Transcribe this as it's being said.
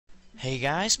Hey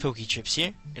guys, PokeTrips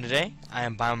here, and today I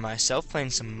am by myself playing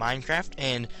some Minecraft,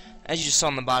 and as you just saw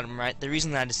on the bottom right, the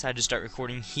reason that I decided to start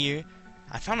recording here,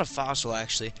 I found a fossil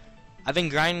actually. I've been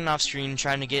grinding off screen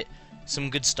trying to get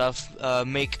some good stuff,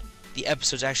 make the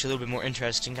episodes actually a little bit more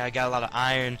interesting. I got a lot of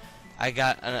iron, I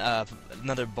got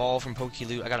another ball from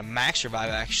PokeLoot, I got a max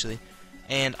revive actually,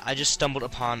 and I just stumbled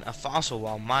upon a fossil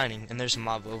while mining, and there's some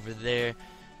lava over there.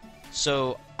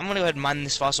 So I'm gonna go ahead and mine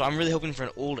this fossil. I'm really hoping for an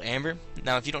old amber.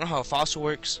 Now, if you don't know how a fossil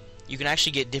works, you can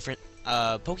actually get different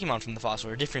Pokemon from the fossil,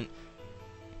 or different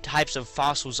types of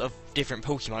fossils of different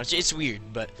Pokemon. It's weird,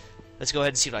 but let's go ahead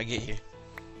and see what I get here.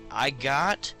 I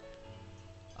got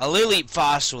a Lily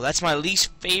fossil. That's my least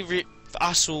favorite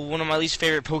fossil. One of my least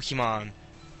favorite Pokemon.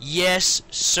 Yes,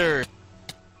 sir.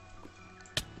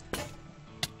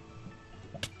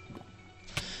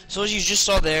 So as you just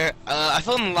saw there, I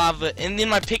fell in the lava and then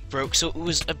my pick broke, so it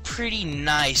was a pretty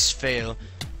nice fail.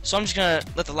 So I'm just gonna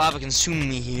let the lava consume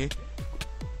me here,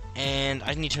 and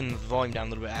I need to turn the volume down a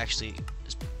little bit actually.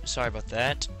 Sorry about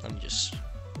that. Let me just.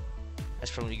 That's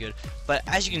probably good. But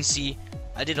as you can see,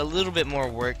 I did a little bit more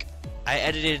work. I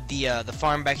edited the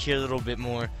farm back here a little bit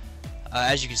more.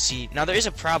 As you can see, now there is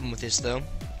a problem with this though.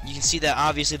 You can see that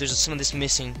obviously there's some of this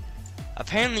missing.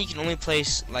 Apparently you can only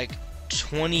place like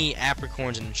 20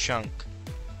 apricorns in a chunk.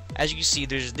 As you can see,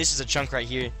 this is a chunk right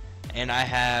here, and I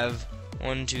have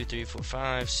 1, 2, 3, 4,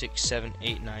 5, 6, 7,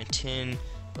 8, 9, 10,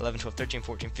 11, 12, 13,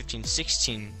 14, 15,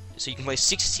 16. So you can place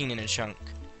 16 in a chunk.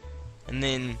 And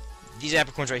then these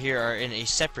apricorns right here are in a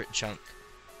separate chunk.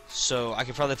 So I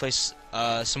could probably place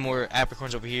some more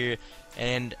apricorns over here,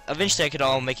 and eventually I could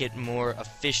all make it more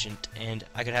efficient, and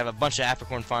I could have a bunch of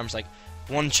apricorn farms, like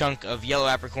one chunk of yellow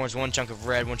apricorns, one chunk of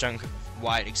red, one chunk of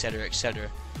white, etc., etc.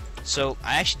 So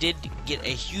I actually did get a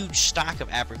huge stock of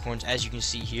apricorns, as you can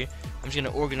see here. I'm just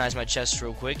gonna organize my chest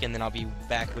real quick, and then I'll be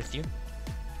back with you.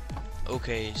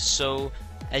 Okay, so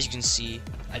as you can see,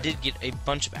 I did get a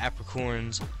bunch of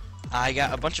apricorns. I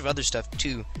got a bunch of other stuff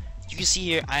too. You can see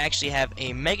here I actually have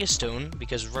a mega stone,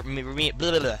 because if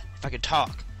I could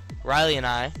talk, Riley and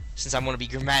I, since I want to be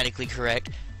grammatically correct,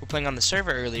 were playing on the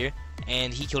server earlier,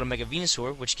 and he killed a Mega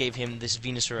Venusaur, which gave him this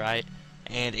Venusaurite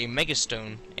and a Mega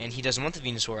Stone, and he doesn't want the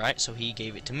Venusaurite, so he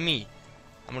gave it to me.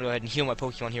 I'm gonna go ahead and heal my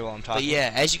Pokemon here while I'm talking. But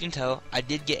yeah, as you can tell, I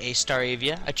did get a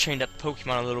Staravia. I trained up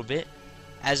Pokemon a little bit,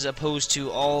 as opposed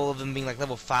to all of them being like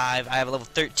level 5. I have a level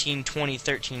 13, 20,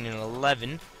 13, and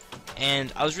 11.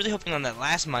 And I was really hoping on that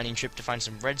last mining trip to find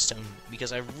some redstone,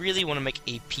 because I really want to make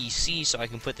a PC so I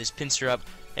can put this pincer up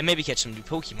and maybe catch some new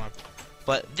Pokemon.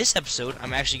 But this episode,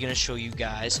 I'm actually going to show you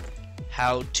guys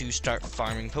how to start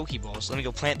farming Pokeballs. Let me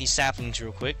go plant these saplings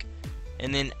real quick,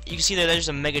 and then you can see that there's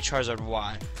a Mega Charizard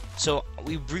Y. So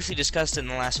we briefly discussed it in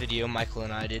the last video, Michael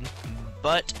and I did,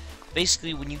 but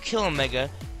basically when you kill a Mega,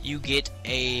 you get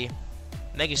a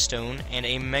Mega Stone and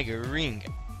a Mega Ring,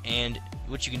 and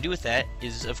what you can do with that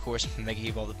is, of course, Mega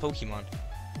Evolve the Pokemon.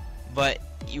 But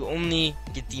you only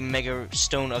get the Mega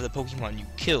Stone of the Pokemon you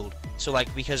killed. So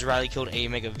like, because Riley killed a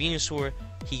Mega Venusaur,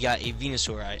 he got a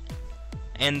Venusaurite.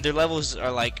 And their levels are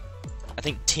like, I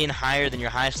think 10 higher than your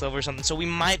highest level or something. So we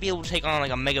might be able to take on like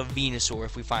a Mega Venusaur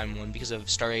if we find one, because of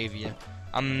Staravia.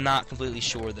 I'm not completely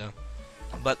sure though.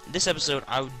 But this episode,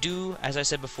 I do, as I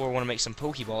said before, want to make some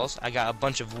Pokeballs. I got a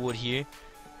bunch of wood here,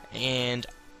 and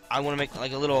I want to make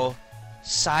like a little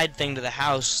side thing to the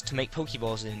house to make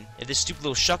Pokeballs in. If this stupid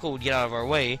little Shuckle would get out of our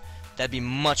way, that'd be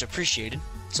much appreciated.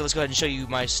 So let's go ahead and show you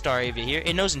my Staravia here.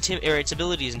 It knows its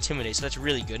ability is Intimidate, so that's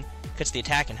really good. Cuts the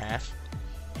attack in half.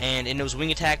 And it knows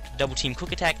Wing Attack, Double Team,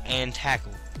 Quick Attack, and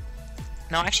Tackle.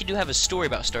 Now I actually do have a story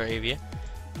about Staravia.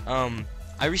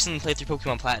 I recently played through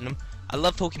Pokemon Platinum. I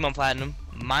love Pokemon Platinum,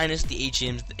 minus the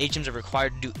HMs. The HMs are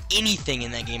required to do anything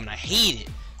in that game, and I hate it.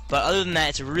 But other than that,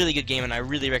 it's a really good game, and I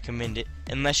really recommend it,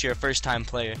 unless you're a first-time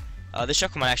player. This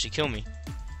Shuckle might actually kill me.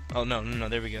 Oh, no,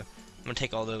 there we go. I'm gonna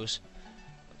take all those.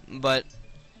 But,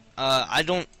 I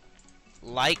don't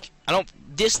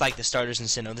dislike the starters in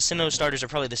Sinnoh. The Sinnoh starters are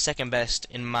probably the second best,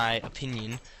 in my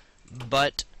opinion.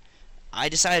 But, I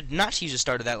decided not to use a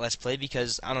starter that Let's Play,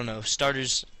 because, I don't know,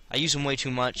 starters, I use them way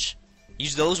too much.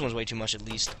 Use those ones way too much, at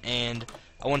least, and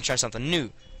I want to try something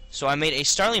new. So I made a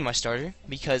Starly my starter,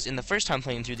 because in the first time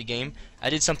playing through the game, I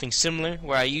did something similar,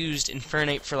 where I used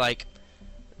Infernape for like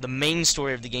the main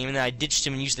story of the game, and then I ditched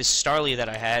him and used this Starly that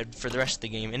I had for the rest of the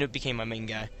game, and it became my main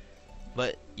guy.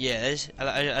 But yeah,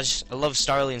 I love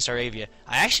Starly and Staravia.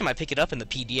 I actually might pick it up in the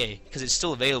PDA, because it's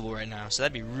still available right now, so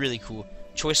that'd be really cool.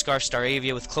 Choice Scarf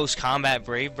Staravia with Close Combat,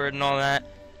 Brave Bird, and all that.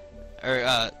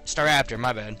 Or, Staraptor,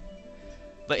 my bad.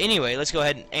 But anyway, let's go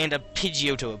ahead, and a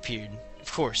Pidgeotto appeared,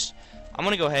 of course. I'm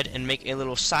gonna go ahead and make a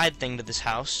little side thing to this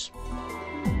house.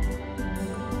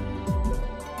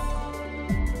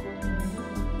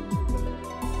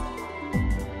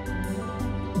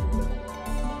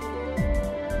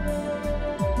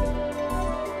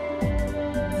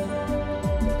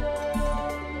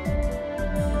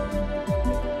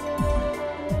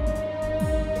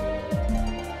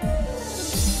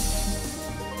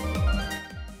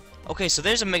 Okay, so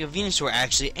there's a Mega Venusaur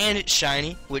actually, and it's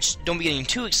shiny, which don't be getting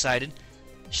too excited.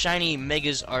 Shiny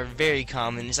Megas are very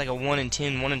common. It's like a 1 in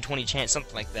 10, 1 in 20 chance,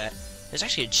 something like that. There's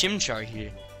actually a Chimchar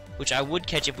here, which I would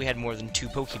catch if we had more than 2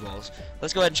 Pokeballs.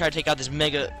 Let's go ahead and try to take out this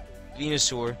Mega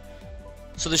Venusaur.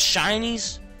 So the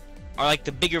shinies are like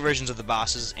the bigger versions of the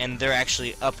bosses, and they're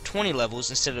actually up 20 levels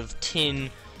instead of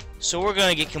 10. So we're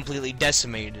gonna get completely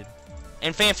decimated.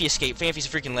 And Fanfi escaped. Fanfi's a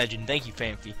freaking legend. Thank you,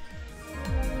 Fanfi.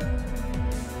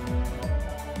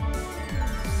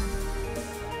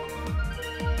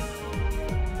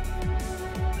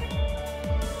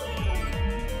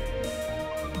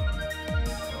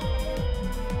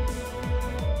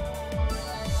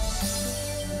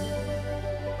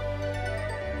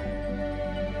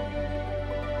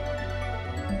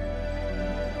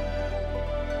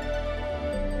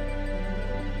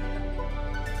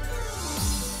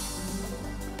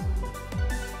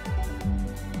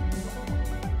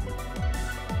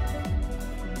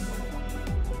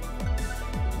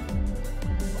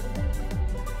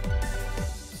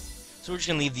 So we're just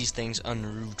gonna leave these things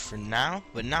unroofed for now,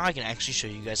 but now I can actually show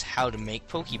you guys how to make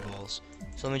Pokeballs.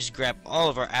 So let me just grab all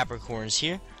of our apricorns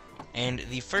here, and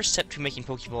the first step to making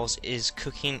Pokeballs is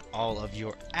cooking all of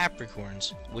your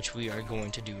apricorns, which we are going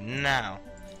to do now.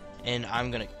 And I'm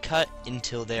gonna cut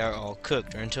until they are all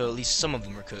cooked, or until at least some of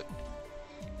them are cooked.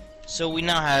 So we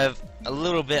now have a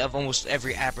little bit of almost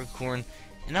every apricorn.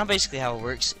 And now basically how it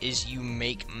works is you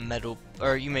make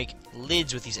you make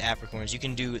lids with these apricorns. You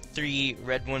can do 3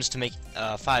 red ones to make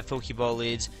 5 Pokeball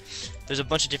lids. There's a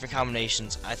bunch of different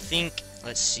combinations. I think,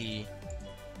 let's see,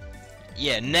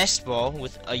 yeah, nest ball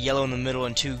with a yellow in the middle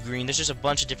and 2 green. There's just a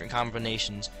bunch of different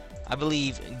combinations. I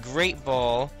believe great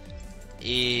ball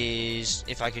is,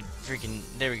 if I could freaking,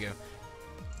 there we go.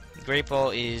 Great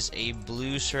ball is a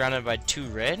blue surrounded by 2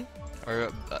 red,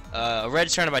 or a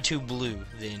red surrounded by 2 blue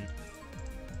then.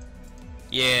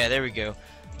 Yeah, there we go.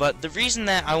 But the reason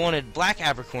that I wanted black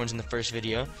apricorns in the first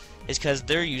video is because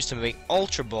they're used to make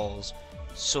Ultra Balls.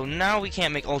 So now we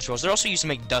can't make Ultra Balls. They're also used to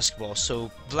make Dusk Balls.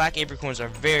 So black apricorns are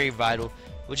very vital,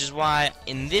 which is why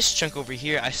in this chunk over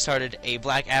here I started a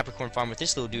black apricorn farm with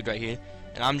this little dude right here.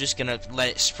 And I'm just gonna let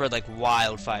it spread like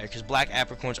wildfire, because black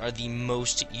apricorns are the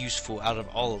most useful out of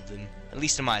all of them, at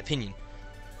least in my opinion.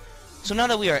 So now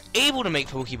that we are able to make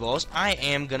Pokeballs, I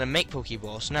am gonna make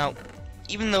Pokeballs. Now,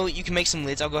 even though you can make some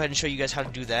lids, I'll go ahead and show you guys how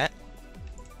to do that.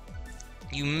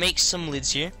 You make some lids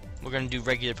here. We're going to do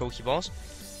regular Pokeballs.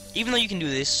 Even though you can do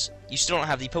this, you still don't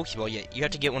have the Pokeball yet. You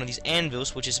have to get one of these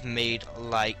anvils, which is made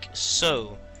like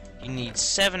so. You need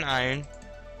 7 iron.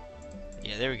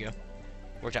 Yeah, there we go.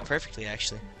 Worked out perfectly,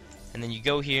 actually. And then you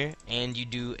go here, and you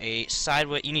do a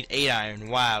sideways. You need 8 iron.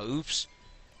 Wow, oops.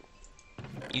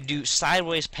 You do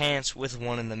sideways pants with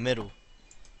 1 in the middle.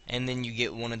 And then you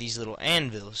get one of these little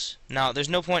anvils. Now, there's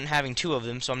no point in having 2 of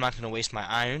them, so I'm not going to waste my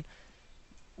iron.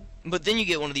 But then you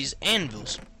get one of these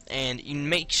anvils, and you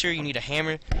make sure you need a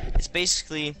hammer. It's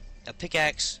basically a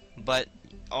pickaxe, but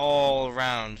all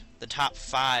around. The top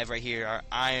 5 right here are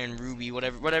iron, ruby,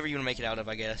 whatever you want to make it out of,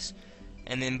 I guess.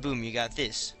 And then boom, you got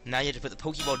this. Now you have to put the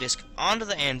Pokeball disc onto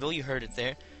the anvil, you heard it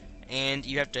there, and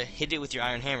you have to hit it with your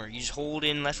iron hammer. You just hold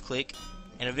in left click,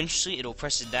 and eventually it'll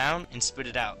press it down and spit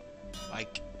it out.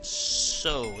 Like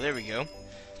so, there we go.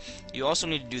 You also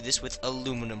need to do this with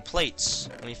aluminum plates.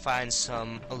 Let me find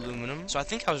some aluminum. So I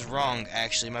think I was wrong,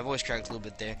 actually. My voice cracked a little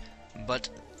bit there. But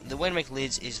the way to make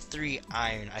lids is 3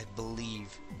 iron, I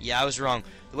believe. Yeah, I was wrong.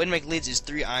 The way to make lids is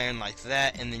 3 iron like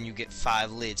that, and then you get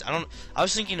 5 lids. I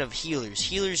was thinking of healers.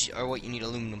 Healers are what you need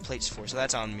aluminum plates for, so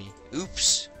that's on me.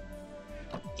 Oops.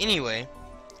 Anyway,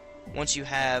 once you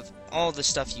have all the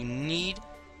stuff you need,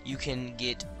 you can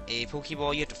get a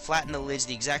Pokeball. You have to flatten the lids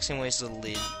the exact same way as the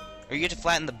lid. Or you have to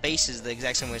flatten the bases the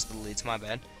exact same way as the lids, my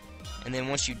bad. And then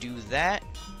once you do that,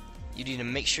 you need to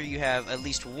make sure you have at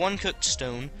least 1 cooked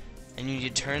stone, and you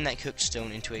need to turn that cooked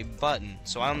stone into a button.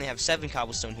 So I only have 7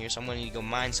 cobblestone here, so I'm going to need to go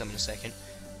mine some in a second.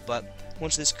 But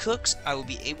once this cooks, I will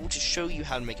be able to show you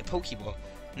how to make a Pokeball.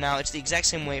 Now, it's the exact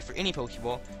same way for any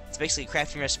Pokeball. It's basically a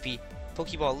crafting recipe.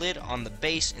 Pokeball lid on the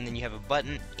base, and then you have a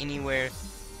button anywhere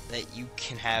that you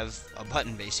can have a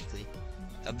button, basically.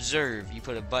 Observe, you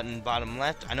put a button bottom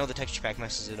left. I know the texture pack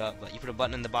messes it up, but you put a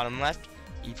button in the bottom left,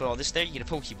 you put all this there, you get a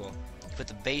Pokeball. You put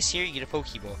the base here, you get a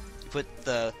Pokeball. You put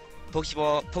the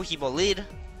Pokeball lid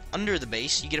under the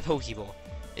base, you get a Pokeball.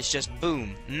 It's just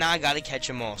boom. Now I gotta catch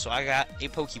them all. So I got a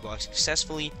Pokeball. I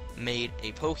successfully made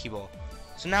a Pokeball.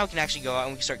 So now we can actually go out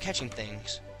and we can start catching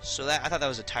things. So that, I thought that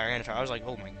was a Tyranitar. I was like,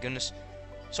 oh my goodness.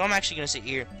 So I'm actually gonna sit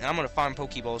here and I'm gonna farm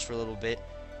Pokeballs for a little bit.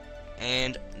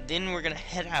 And then we're gonna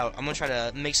head out. I'm gonna try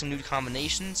to make some new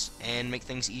combinations and make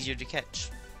things easier to catch.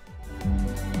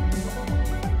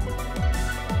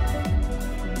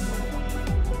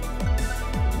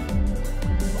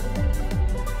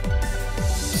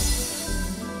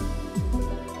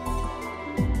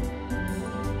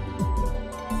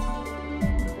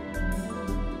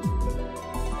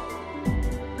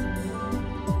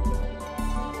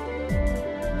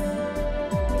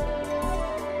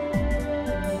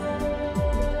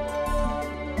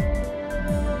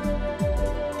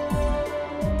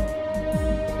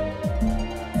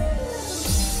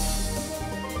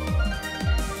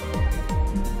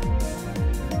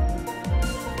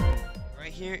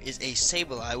 a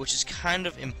Sableye, which is kind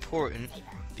of important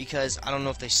because I don't know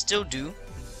if they still do,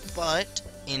 but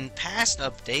in past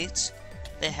updates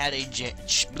they had a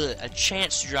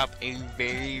chance to drop a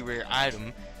very rare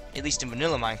item, at least in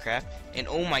vanilla Minecraft, and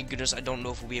oh my goodness, I don't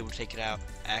know if we'll be able to take it out,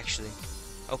 actually.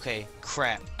 Okay,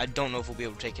 crap, I don't know if we'll be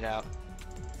able to take it out.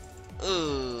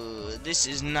 Ugh, this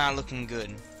is not looking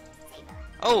good.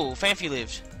 Oh, Fanfi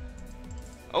lived.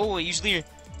 Oh, I used Leer.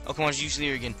 Oh, come on, just use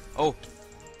Leer again. Oh,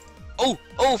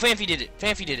 Fanfi did it.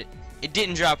 Fanfi did it. It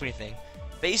didn't drop anything.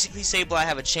 Basically, Sableye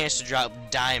have a chance to drop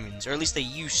diamonds, or at least they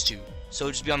used to. So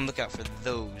just be on the lookout for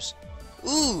those.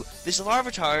 Ooh, this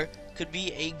Larvitar could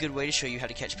be a good way to show you how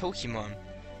to catch Pokemon.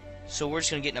 So we're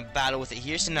just going to get in a battle with it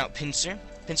here. Send out Pinsir.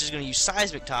 Pinsir's going to use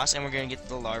Seismic Toss, and we're going to get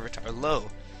the Larvitar low.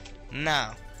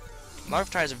 Now,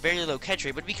 Larvitar has a very low catch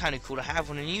rate, but it'd be kind of cool to have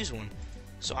one and use one.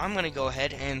 So I'm going to go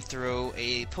ahead and throw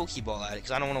a Pokeball at it,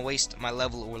 because I don't want to waste my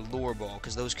level or lure ball,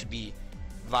 because those could be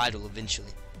vital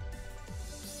eventually.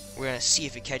 We're going to see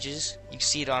if it catches. You can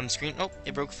see it on the screen. Oh,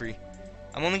 it broke free.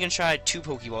 I'm only going to try 2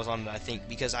 Pokeballs on it, I think,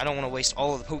 because I don't want to waste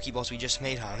all of the Pokeballs we just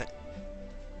made on it.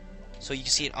 So you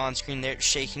can see it on screen there, it's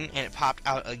shaking, and it popped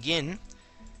out again.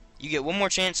 You get one more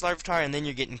chance, Larvitar, and then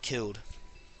you're getting killed.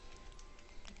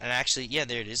 And actually, yeah,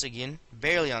 there it is again.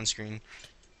 Barely on screen.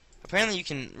 Apparently you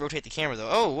can rotate the camera, though.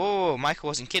 Oh, whoa, Michael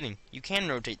wasn't kidding. You can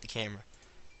rotate the camera.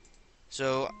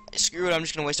 So, screw it, I'm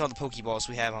just going to waste all the Pokeballs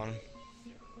we have on him.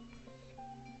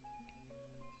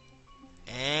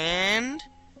 And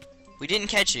we didn't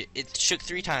catch it. It shook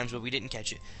 3 times, but we didn't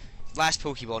catch it. Last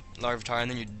Pokeball, Larvitar,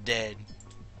 and then you're dead.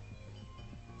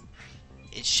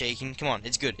 It's shaking. Come on,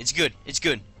 it's good. It's good. It's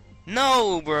good.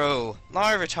 No, bro.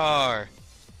 Larvitar.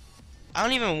 I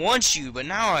don't even want you, but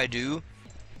now I do.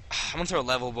 I'm gonna throw a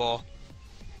level ball.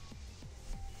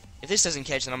 If this doesn't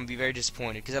catch, then I'm gonna be very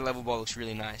disappointed, because that level ball looks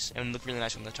really nice. And look really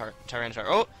nice on the Tyranitar.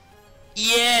 Oh!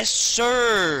 Yes,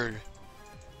 sir!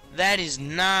 That is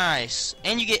nice.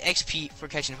 And you get XP for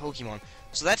catching Pokemon.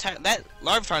 So that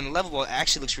Larvitar in the level ball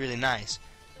actually looks really nice.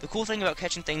 The cool thing about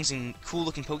catching things in cool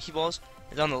looking Pokeballs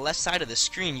is on the left side of the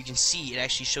screen you can see it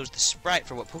actually shows the sprite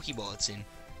for what Pokeball it's in.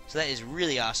 So that is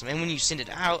really awesome. And when you send it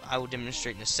out, I will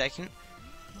demonstrate in a second,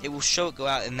 it will show it go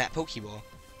out in that Pokeball.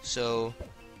 So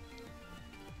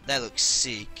that looks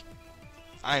sick.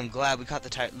 I am glad we caught the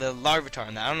Larvitar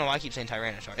in that. I don't know why I keep saying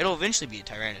Tyranitar. It'll eventually be a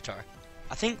Tyranitar.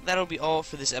 I think that'll be all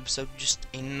for this episode. Just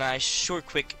a nice, short,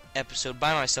 quick episode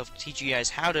by myself to teach you guys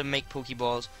how to make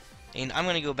Pokeballs. And I'm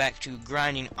going to go back to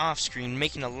grinding off-screen,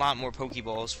 making a lot more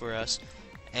Pokeballs for us.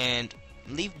 And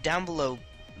leave down below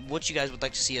what you guys would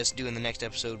like to see us do in the next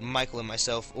episode, Michael and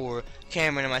myself, or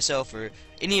Cameron and myself, or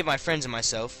any of my friends and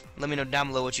myself. Let me know down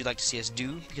below what you'd like to see us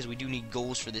do, because we do need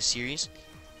goals for this series.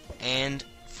 And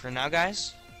for now,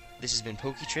 guys, this has been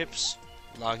PokeTrips,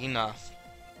 logging off.